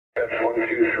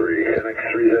F123,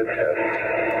 NX3Z test.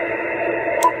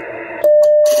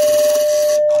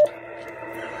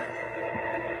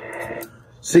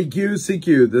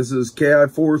 CQ, this is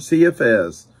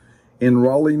KI4CFS in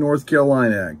Raleigh, North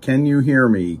Carolina. Can you hear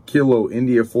me? Kilo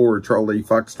India 4 Charlie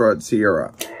Foxtrot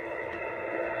Sierra. KC4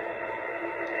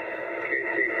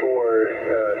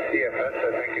 CFS,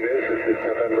 I think it is. This is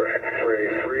November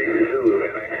X-ray 3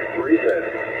 Zulu NX3Z.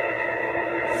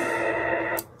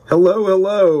 Hello.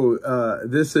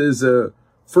 This is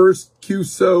first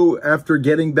QSO after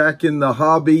getting back in the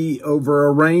hobby over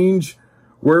a range.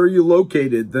 Where are you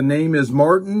located? The name is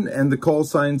Martin and the call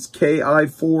sign's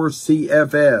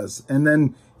KI4CFS. And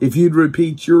then if you'd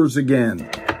repeat yours again.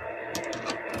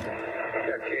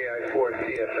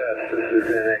 KI4CFS, this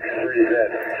is NX3Z.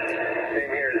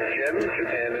 Name here is Jim,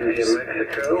 Japan, India,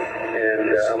 Mexico. And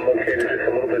I'm located just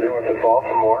a little bit north of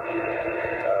Baltimore.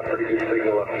 Pretty good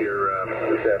signal up here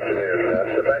this afternoon.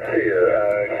 So back to you.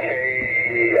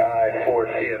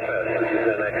 KI4CFS, this is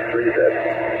NX3Z.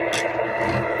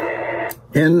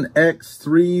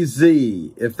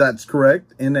 NX3Z, if that's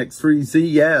correct.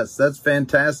 NX3Z, yes, that's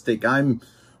fantastic.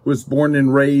 Was born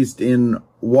and raised in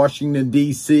Washington,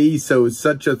 D.C., so it's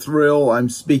such a thrill. I'm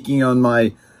speaking on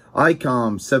my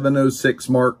ICOM 706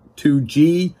 Mark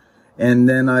II-G, and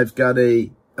then I've got a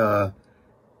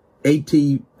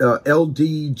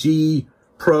LDG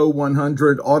Pro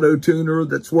 100 auto tuner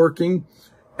that's working,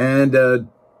 and a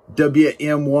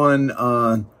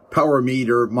WM1 power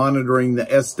meter monitoring the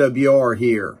SWR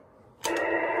here. Very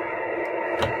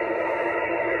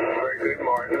good,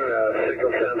 Martin.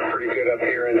 Signal sounds pretty good up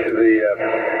here into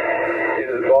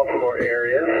the Baltimore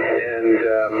area, and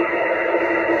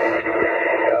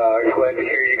glad to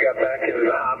hear you got back into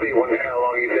the hobby. Wonder how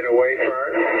long you've been away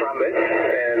from it,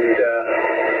 and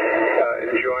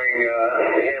enjoying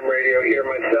ham radio here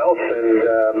myself, and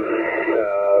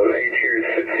age here is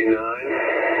 59,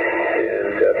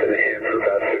 and I've been a ham for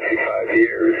about 55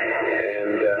 years,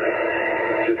 and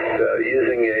just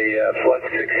using a Flex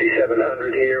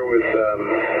 6700 here with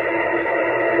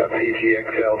a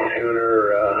PGXL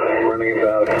tuner running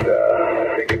about,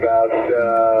 I think about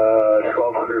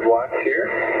 1200 watts here,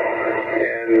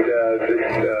 and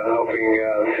just hoping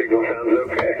signal sounds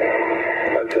okay.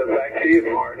 So back to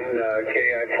you, Martin.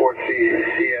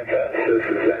 KI4CFS. This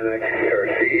is NX or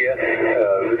CES.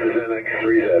 This is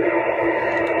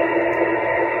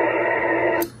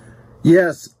NX3Z.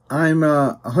 Yes, I'm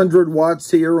 100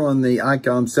 watts here on the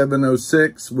ICOM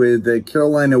 706 with a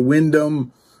Carolina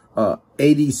Wyndham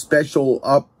 80 special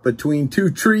up between two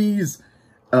trees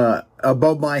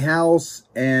above my house,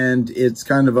 and it's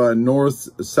kind of a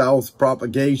north-south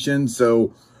propagation,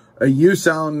 so you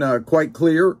sound quite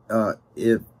clear.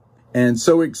 And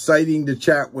so exciting to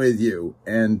chat with you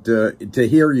and to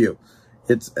hear you.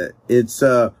 It's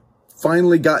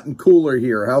finally gotten cooler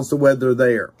here. How's the weather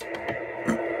there?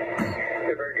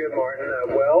 Very good, Martin.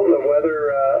 Well, the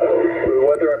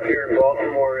weather up here in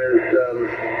Baltimore is,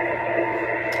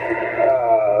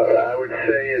 I would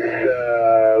say it's,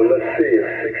 let's see,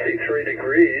 it's 63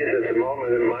 degrees at the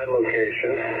moment in my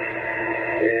location,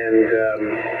 and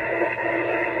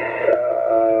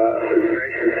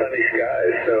nice and sunny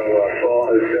skies, so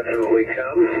fall has definitely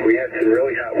come. We had some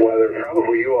really hot weather.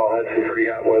 Probably you all had some pretty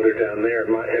hot weather down there.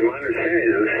 My understanding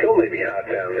is it still may be hot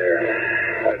down there.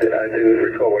 I didn't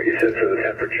recall what you said for the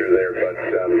temperature there, but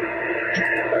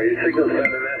your signal's done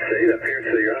an S8 up here,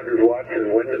 so your 100 watts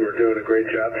and Wyndham are doing a great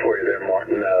job for you there,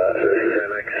 Martin. This is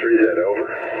NX3Z, over.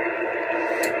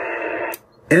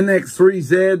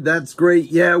 NX3Z, that's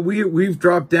great. Yeah, we've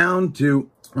dropped down to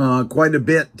quite a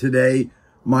bit today.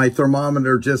 My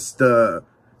thermometer just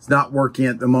is not working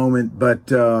at the moment,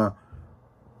 but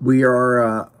we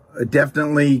are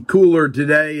definitely cooler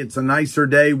today. It's a nicer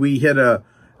day. We hit a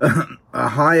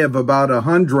high of about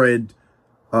 100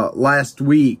 last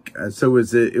week. So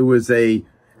it was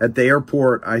at the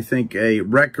airport, I think a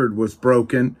record was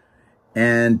broken.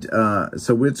 And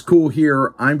so it's cool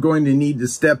here. I'm going to need to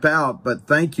step out, but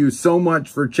thank you so much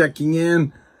for checking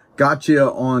in. Got you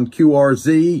on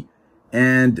QRZ,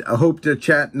 and I hope to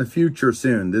chat in the future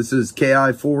soon. This is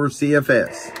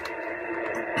KI4CFS.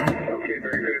 Okay,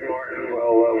 very good, Martin.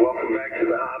 Well, welcome back to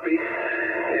the hobby.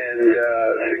 And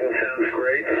signal sounds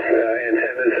great.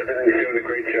 Antennas, everything's doing a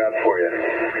great job for you.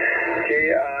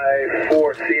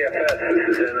 KI4CFS, this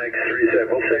is NX3Z.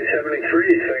 We'll say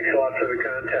 73. Thanks a lot for the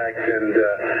contact, and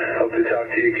hope to talk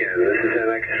to you again. This is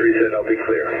NX3Z. I'll be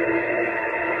clear.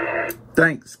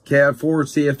 Thanks.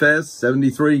 KI4CFS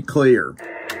 73 clear.